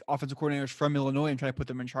would take offensive coordinators from Illinois and try to put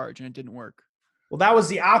them in charge, and it didn't work. Well, that was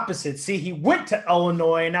the opposite. See, he went to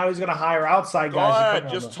Illinois, and now he's going to hire outside guys. Go ahead.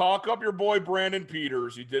 Just talk up your boy Brandon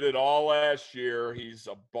Peters. You did it all last year. He's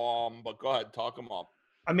a bomb, but go ahead, talk him up.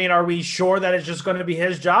 I mean, are we sure that it's just going to be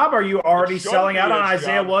his job? Are you already selling out on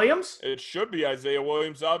Isaiah Williams? It should be Isaiah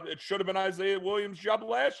Williams' job. It should have been Isaiah Williams' job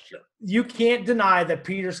last year. You can't deny that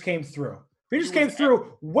Peters came through. Peters came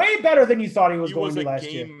through way better than you thought he was going to last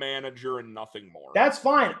year. He was a game manager and nothing more. That's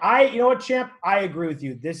fine. You know what, Champ? I agree with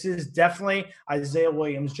you. This is definitely Isaiah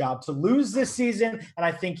Williams' job to lose this season, and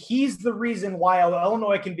I think he's the reason why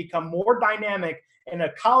Illinois can become more dynamic in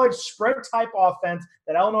a college spread type offense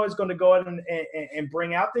that Illinois is going to go in and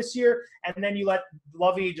bring out this year. And then you let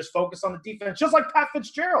Lovie just focus on the defense, just like Pat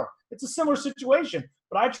Fitzgerald. It's a similar situation.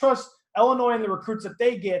 But I trust Illinois and the recruits that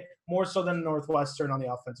they get more so than Northwestern on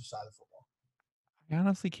the offensive side of the football. I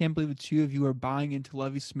honestly can't believe the two of you are buying into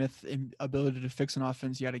Lovie Smith's ability to fix an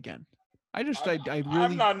offense yet again.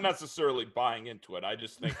 I'm not necessarily buying into it. I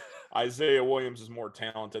just think Isaiah Williams is more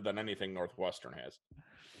talented than anything Northwestern has.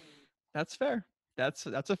 That's fair. That's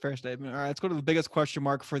a fair statement. All right, let's go to the biggest question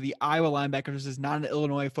mark for the Iowa linebackers. This is not an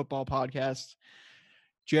Illinois football podcast.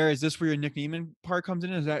 Jerry, is this where your Nick Niemann part comes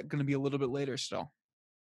in? Or is that going to be a little bit later still?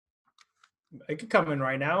 It could come in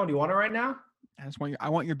right now. Do you want it right now? I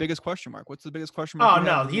want your biggest question mark. What's the biggest question mark? Oh,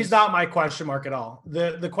 no, he's not my question mark at all.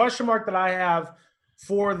 The question mark that I have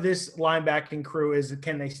for this linebacking crew is,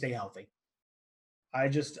 can they stay healthy?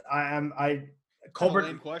 Colbert.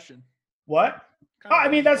 Lame question. What? I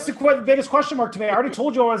mean, that's the biggest question mark to me. I already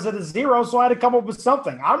told you I was at a 0, so I had to come up with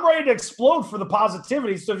something. I'm ready to explode for the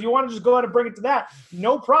positivity. So if you want to just go ahead and bring it to that,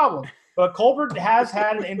 no problem. But Colbert has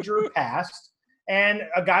had an injury past, and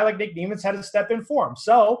a guy like Nick Niemann's had to step in for him.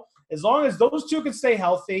 So as long as those two can stay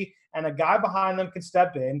healthy and a guy behind them can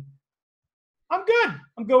step in, I'm good.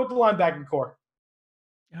 I'm good with the linebacking core.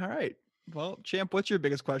 All right. Well, Champ, what's your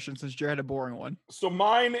biggest question since Jared had a boring one? So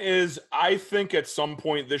mine is, I think at some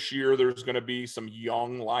point this year there's going to be some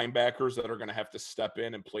young linebackers that are going to have to step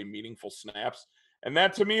in and play meaningful snaps. And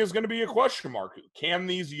that to me is going to be a question mark. Can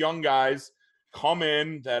these young guys come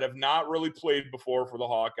in that have not really played before for the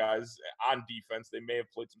Hawkeyes on defense? They may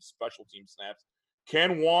have played some special team snaps.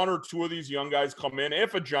 Can one or two of these young guys come in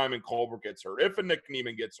if a Jaimin Colbert gets hurt, if a Nick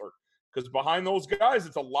Niemann gets hurt? Because behind those guys,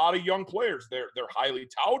 it's a lot of young players. They're highly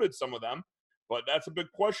touted, some of them, but that's a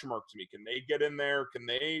big question mark to me. Can they get in there? Can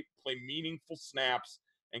they play meaningful snaps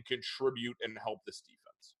and contribute and help this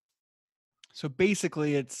defense? So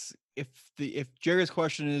basically, it's if Jerry's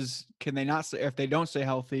question is, can they not stay, if they don't stay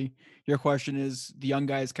healthy, your question is, the young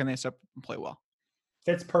guys, can they step and play well?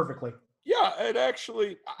 Fits perfectly. Yeah, it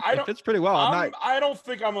actually. I don't. It fits pretty well. I don't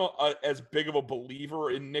think I'm as big of a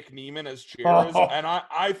believer in Nick Niemann as Jer is, Oh. and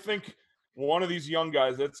I think one of these young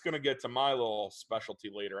guys. That's going to get to my little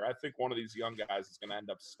specialty later. I think one of these young guys is going to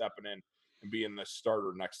end up stepping in and being the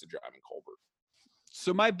starter next to Jaimin Colbert.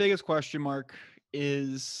 So my biggest question mark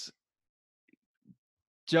is,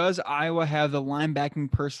 does Iowa have the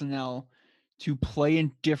linebacking personnel to play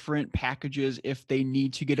in different packages if they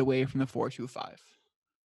need to get away from the 4-2-5?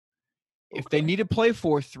 If they need to play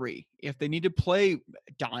 4-3, if they need to play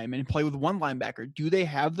dime and play with one linebacker, do they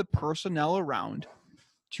have the personnel around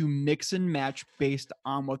to mix and match based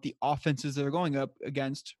on what the offenses that are going up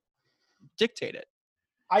against dictate it?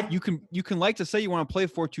 You can like to say you want to play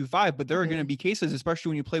 4-2-5, but there are going to be cases,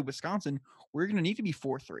 especially when you play Wisconsin, where you're going to need to be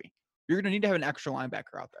 4-3. You're going to need to have an extra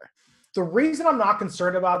linebacker out there. The reason I'm not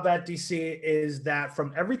concerned about that, DC, is that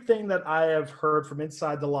from everything that I have heard from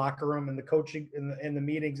inside the locker room and the coaching and the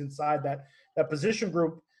meetings inside that position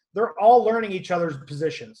group, they're all learning each other's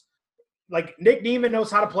positions. Like Nick Niemann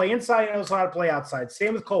knows how to play inside, he knows how to play outside.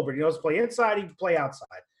 Same with Colbert. He knows to play inside, he can play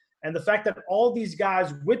outside. And the fact that all these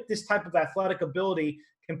guys with this type of athletic ability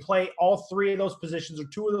can play all three of those positions or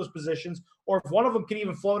two of those positions, or if one of them can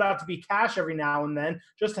even float out to be Cash every now and then,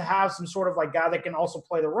 just to have some sort of like guy that can also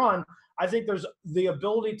play the run, I think there's the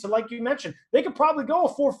ability to, like you mentioned, they could probably go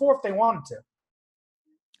a 4-4 if they wanted to.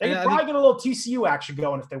 They could probably get a little TCU action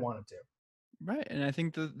going if they wanted to. Right, and I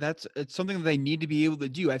think it's something that they need to be able to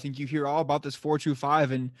do. I think you hear all about this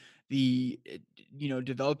 4-2-5 and the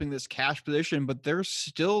developing this cash position, but there's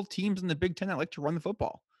still teams in the Big Ten that like to run the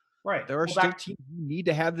football. Right. There are still teams who need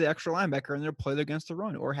to have the extra linebacker in there play against the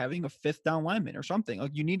run, or having a fifth down lineman or something.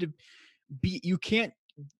 Like you need to be. You can't.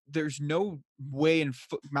 There's no way in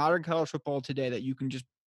modern college football today that you can just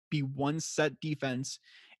be one set defense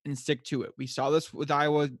and stick to it. We saw this with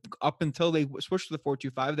Iowa up until they switched to the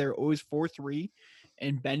 4-2-5. They were always 4-3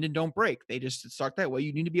 and bend and don't break. They just stuck that way.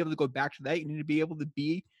 You need to be able to go back to that. You need to be able to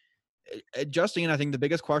be adjusting. And I think the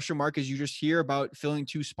biggest question mark is you just hear about filling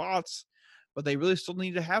two spots, but they really still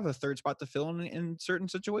need to have a third spot to fill in certain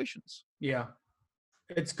situations. Yeah.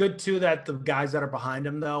 It's good too that the guys that are behind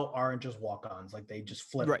him though aren't just walk-ons. Like they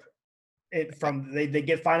just flip it from they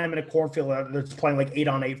find him in a cornfield that's playing like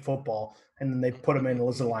 8-on-8 football, and then they put him in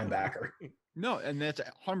as a linebacker. No, and that's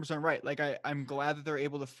 100% right. Like I'm glad that they're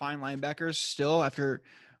able to find linebackers still after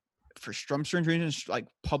for Strumstern reasons, like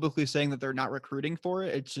publicly saying that they're not recruiting for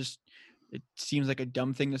it. It seems like a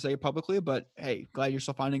dumb thing to say publicly, but hey, glad you're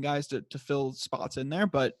still finding guys to fill spots in there.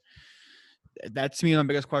 But that's to me the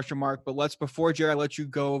biggest question mark. But before Jared, I let you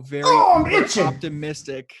go, very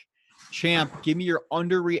optimistic. Champ, give me your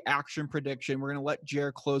underreaction prediction. We're going to let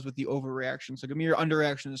Jared close with the overreaction. So give me your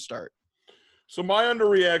underreaction to start. So my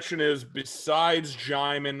underreaction is, besides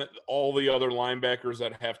Jaimin, all the other linebackers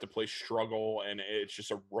that have to play struggle, and it's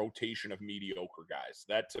just a rotation of mediocre guys.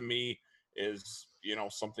 That to me is,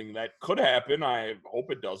 something that could happen. I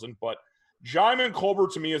hope it doesn't, but Jaimin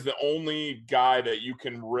Colbert to me is the only guy that you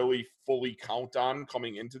can really fully count on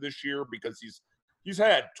coming into this year, because he's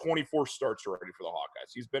had 24 starts already for the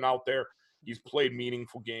Hawkeyes. He's been out there. He's played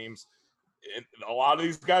meaningful games. And a lot of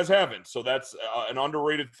these guys haven't. So that's an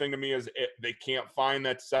underrated thing to me, is they can't find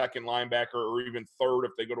that second linebacker or even third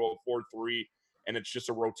if they go to a 4-3, and it's just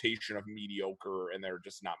a rotation of mediocre, and they're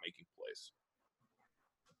just not making plays.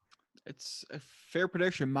 It's a fair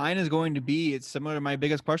prediction. Mine is going to be, it's similar to my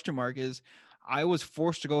biggest question mark, is I was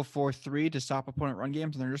forced to go 4-3 to stop opponent run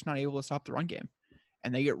games, and they're just not able to stop the run game.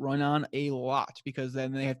 And they get run on a lot, because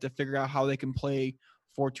then they have to figure out how they can play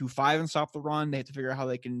 4-2-5 and stop the run. They have to figure out how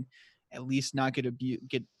they can at least not get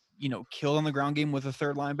killed on the ground game with a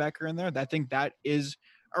third linebacker in there. I think that is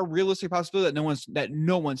a realistic possibility that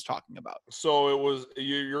no one's talking about. So it was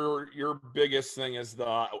your biggest thing is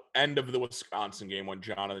the end of the Wisconsin game, when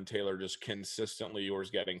Jonathan Taylor just consistently was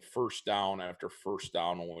getting first down after first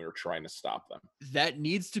down when we were trying to stop them. That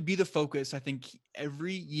needs to be the focus, I think,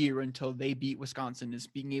 every year until they beat Wisconsin, is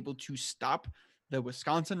being able to stop the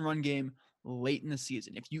Wisconsin run game late in the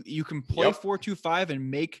season. If you can play 4-2-5 and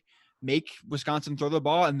make Wisconsin throw the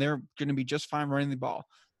ball, and they're going to be just fine running the ball.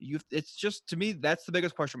 It's just, to me, that's the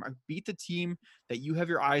biggest question mark. Beat the team that you have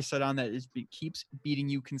your eyes set on, that keeps beating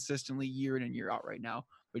you consistently year in and year out right now.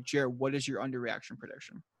 But Jared, what is your underreaction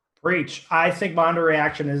prediction? Preach. I think my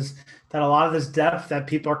underreaction is that a lot of this depth that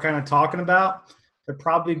people are kind of talking about, they're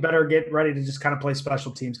probably better get ready to just kind of play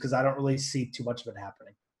special teams, because I don't really see too much of it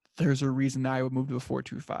happening. There's a reason that I would move to a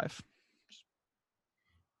 4-2-5. Just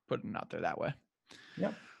putting it out there that way.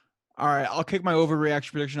 Yep. All right, I'll kick my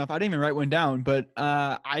overreaction prediction off. I didn't even write one down, but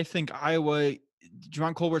I think Iowa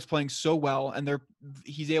Javon Colbert's playing so well, and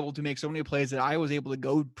he's able to make so many plays that I was able to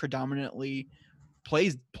go predominantly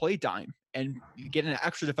play dime and get an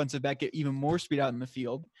extra defensive back, get even more speed out in the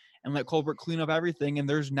field, and let Colbert clean up everything. And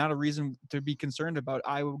there's not a reason to be concerned about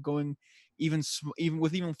Iowa going even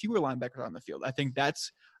with even fewer linebackers on the field. I think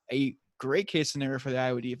that's a great case scenario for the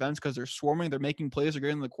Iowa defense because they're swarming, they're making plays, they're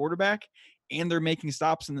getting the quarterback, and they're making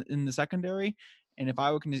stops in the secondary. And if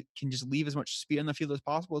Iowa can just leave as much speed on the field as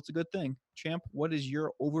possible, it's a good thing. Champ, what is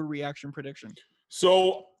your overreaction prediction?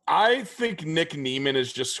 So I think Nick Niemann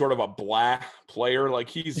is just sort of a blah player.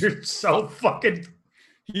 Like You're so fucking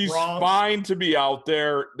He's wrong. Fine to be out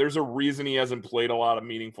there. There's a reason he hasn't played a lot of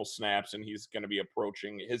meaningful snaps, and he's going to be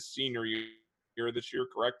approaching his senior year this year,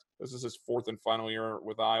 correct? This is his fourth and final year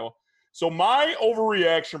with Iowa. So my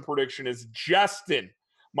overreaction prediction is Justin.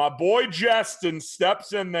 My boy Justin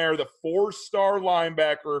steps in there, the 4-star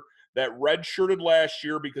linebacker that redshirted last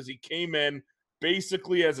year because he came in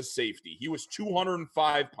basically as a safety. He was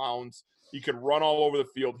 205 pounds. He could run all over the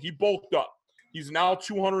field. He bulked up. He's now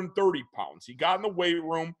 230 pounds. He got in the weight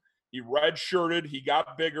room. He redshirted. He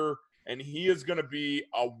got bigger. And he is going to be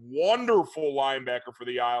a wonderful linebacker for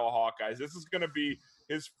the Iowa Hawkeyes. This is going to be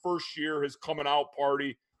his first year, his coming out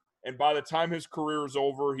party. And by the time his career is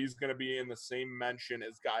over, he's going to be in the same mention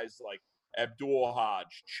as guys like Abdul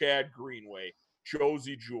Hodge, Chad Greenway,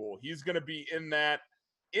 Josie Jewell. He's going to be in that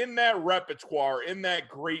repertoire, in that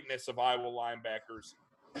greatness of Iowa linebackers.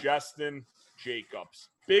 Justin Jacobs.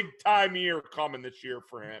 Big time year coming this year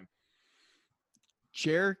for him.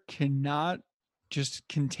 Jer cannot just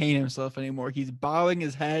contain himself anymore. He's bowing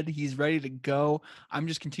his head. He's ready to go. I'm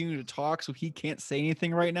just continuing to talk so he can't say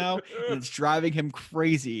anything right now. And it's driving him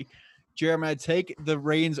crazy. Jer, I'm going to take the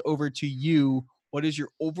reins over to you. What is your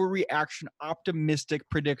overreaction, optimistic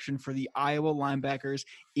prediction for the Iowa linebackers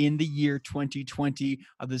in the year 2020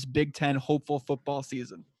 of this Big Ten hopeful football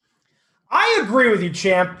season? I agree with you,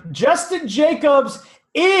 champ. Justin Jacobs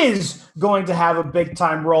is going to have a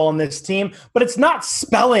big-time role in this team, but it's not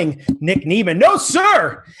spelling Nick Niemann. No,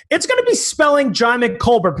 sir. It's going to be spelling Jaimin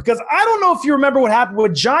Colbert, because I don't know if you remember what happened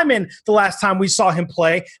with Jaimin the last time we saw him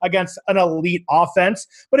play against an elite offense,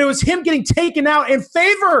 but it was him getting taken out in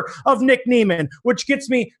favor of Nick Niemann, which gets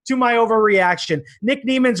me to my overreaction. Nick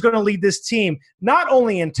Niemann's going to lead this team not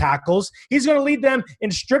only in tackles, he's going to lead them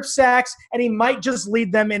in strip sacks, and he might just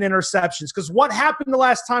lead them in interceptions, because what happened the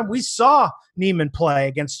last time we saw Niemann play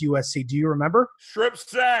against USC? Do you remember? Strip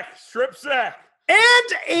sack. And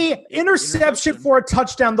a interception for a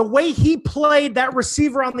touchdown. The way he played that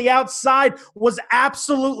receiver on the outside was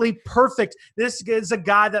absolutely perfect. This is a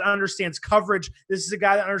guy that understands coverage. This is a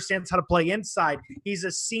guy that understands how to play inside. He's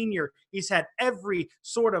a senior. He's had every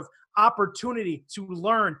sort of opportunity to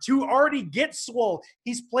learn, to already get swole.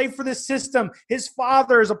 He's played for this system. His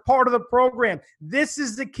father is a part of the program. This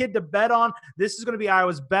is the kid to bet on. This is going to be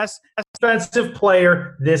Iowa's best defensive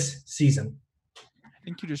player this season. I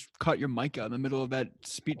think you just cut your mic out in the middle of that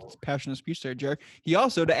passionate speech there, Jared. He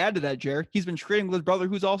also, to add to that, Jared, he's been training with his brother,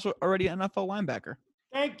 who's also already an NFL linebacker.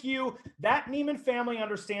 Thank you. That Niemann family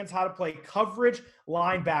understands how to play coverage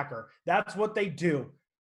linebacker. That's what they do.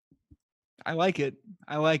 I like it.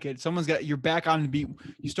 Someone's got your back on the beat.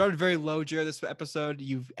 You started very low, Jared, this episode.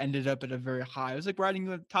 You've ended up at a very high. It was like riding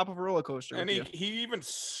the top of a roller coaster. And he even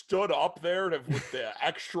stood up there with the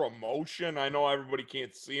extra motion. I know everybody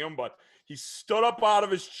can't see him, but he stood up out of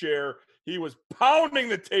his chair. He was pounding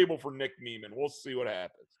the table for Nick Niemann. We'll see what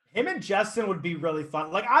happens. Him and Justin would be really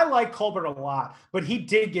fun. Like, I like Colbert a lot, but he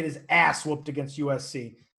did get his ass whooped against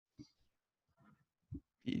USC.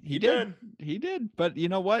 He did. But you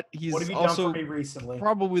know what? He's what have you also done for me recently?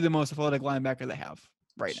 Probably the most athletic linebacker they have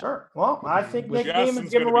right now. Sure. Well, I think Nick Niemann's going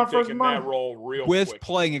giving a run for his money. That role real with quick.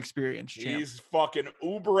 Playing experience. Champ. He's fucking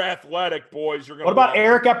uber athletic, boys. What about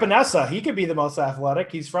Eric Epinesa? He could be the most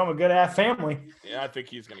athletic. He's from a good family. Yeah, I think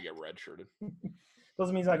he's going to get redshirted.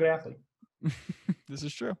 Doesn't mean he's not a good athlete. This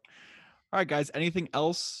is true. All right, guys. Anything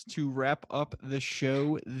else to wrap up the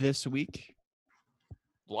show this week?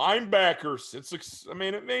 Linebackers.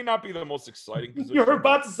 It may not be the most exciting position. You're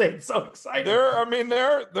about to say it's so exciting.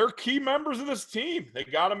 They're key members of this team. They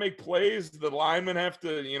got to make plays. The linemen have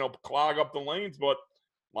to, clog up the lanes, but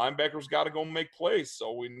linebackers got to go make plays.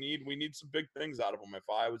 So we need some big things out of them if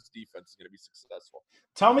Iowa's defense is going to be successful.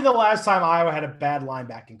 Tell me the last time Iowa had a bad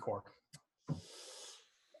linebacking core.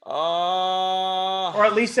 Or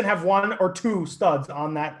at least didn't have one or two studs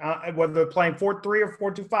on that, whether they're playing 4-3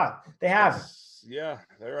 or 4-2-5. They haven't. Yeah.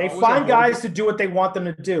 They find guys to do what they want them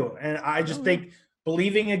to do. And I just think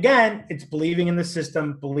it's believing in the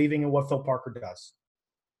system, believing in what Phil Parker does.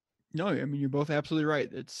 No, you're both absolutely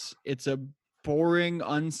right. It's a boring,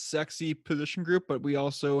 unsexy position group, but we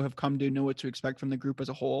also have come to know what to expect from the group as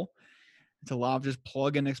a whole. It's a lot of just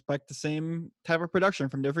plug and expect the same type of production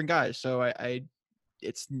from different guys. So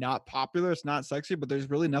it's not popular, it's not sexy, but there's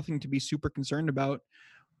really nothing to be super concerned about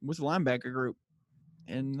with the linebacker group.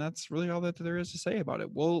 And that's really all that there is to say about it.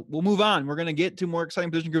 We'll move on. We're going to get to more exciting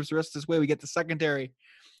position groups the rest of this way. We get the secondary.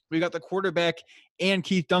 We got the quarterback and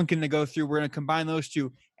Keith Duncan to go through. We're going to combine those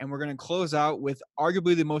two, and we're going to close out with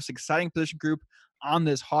arguably the most exciting position group on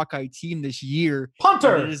this Hawkeye team this year.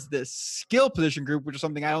 Punter! And it is the skill position group, which is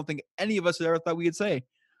something I don't think any of us had ever thought we could say.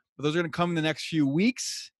 But those are going to come in the next few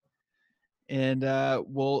weeks. And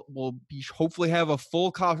we'll hopefully have a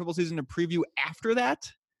full college football season to preview after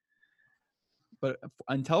that. But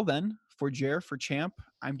until then, for Jer, for Champ,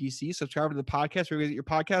 I'm DC. Subscribe to the podcast. Wherever you get your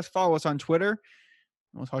podcast. Follow us on Twitter.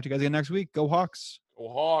 We'll talk to you guys again next week. Go Hawks. Go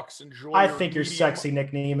Hawks. Enjoy. I think you're sexy,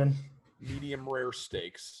 Nick Neiman. Medium rare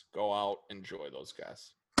steaks. Go out. Enjoy those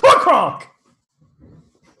guys. Kronk!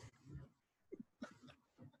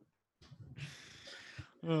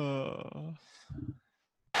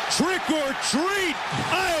 Trick or treat,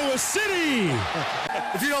 Iowa City.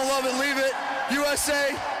 If you don't love it, leave it. USA,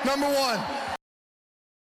 #1.